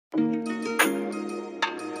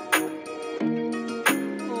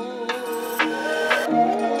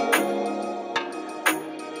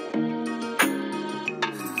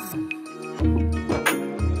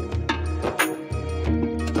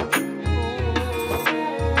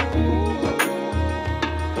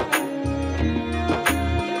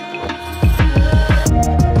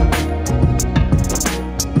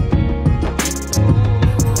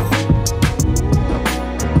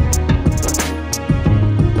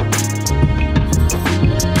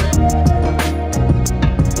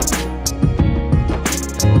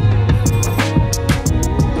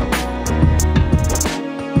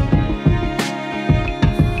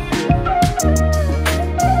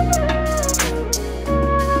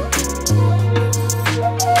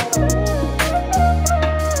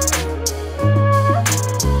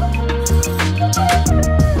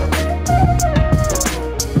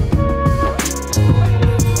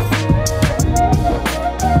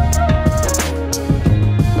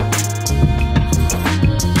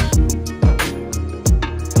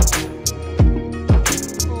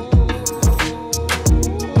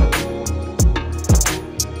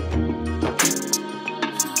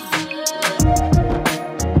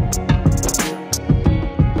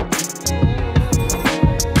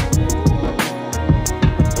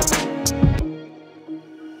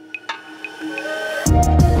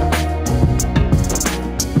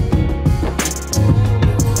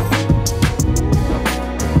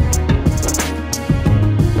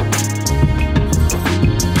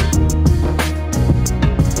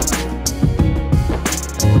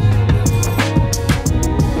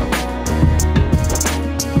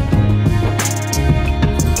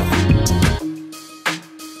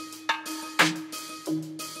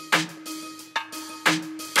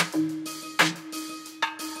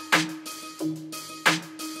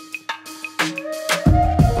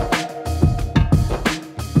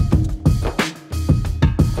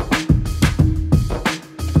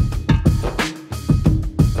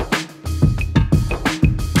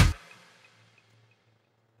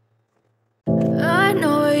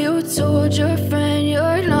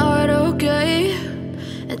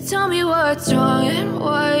Tell me what's wrong and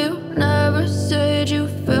why you never said you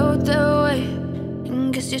felt that way.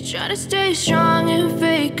 And guess you're trying to stay strong and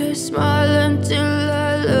fake a smile until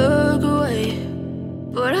I look away.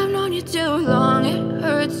 But I've known you too long, it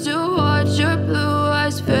hurts to watch your blue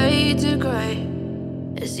eyes fade to gray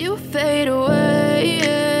as you fade away,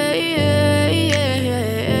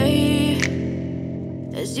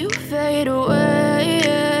 as you fade away.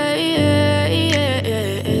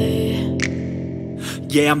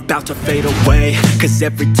 Yeah, I'm about to fade away, cause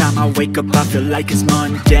every time I wake up I feel like it's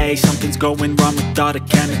Monday. Something's going wrong with all the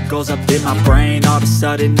chemicals up in my brain. All of a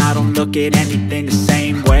sudden I don't look at anything the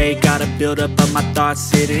same way. Got a buildup of my thoughts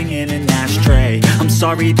sitting in an ashtray. I'm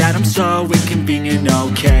sorry that I'm so inconvenient,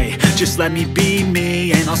 okay. Just let me be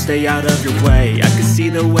me and I'll stay out of your way. I can see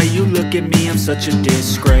the way you look at me, I'm such a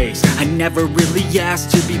disgrace. I never really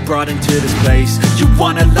asked to be brought into this place. You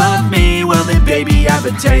wanna love me? Well then baby have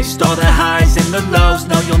a taste. All the highs and the lows,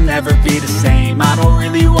 no, you'll never be the same. I don't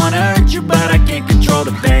really wanna hurt you, but I can't control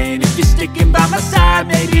the pain. If you're sticking by my side,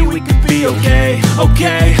 maybe we could be okay.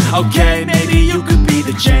 Okay, maybe you could be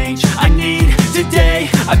the change I need today.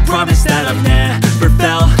 I promise that I've never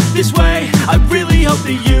felt this way. I really hope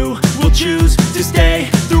that you will choose to stay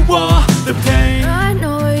through all the pain. I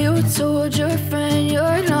know you told your friend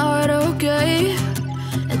you're not okay.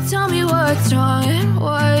 And tell me what's wrong and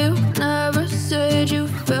why you never said you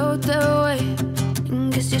felt that way.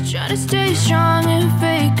 Guess you're trying to stay strong and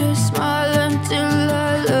fake a smile until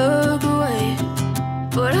I look away.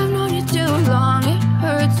 But I've known you too long, it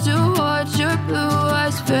hurts to watch your blue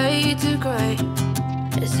eyes fade to gray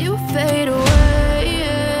as you fade away,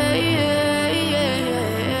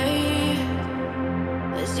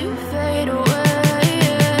 as you fade away,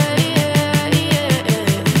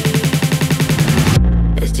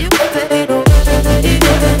 as you fade away.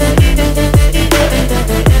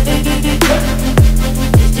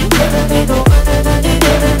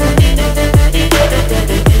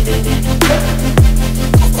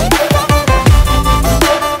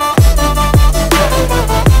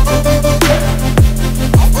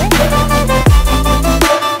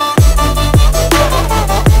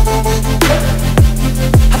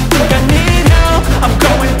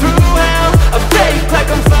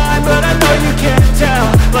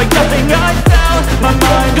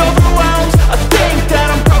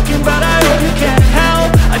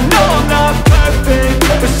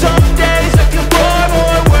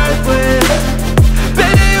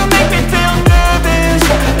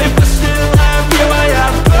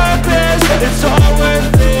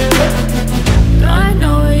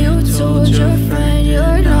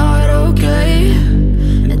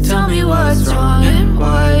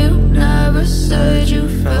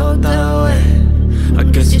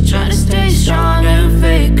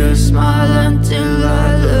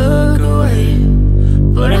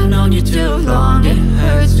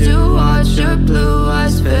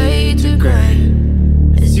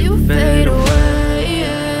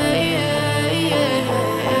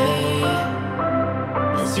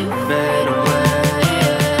 As you fade away.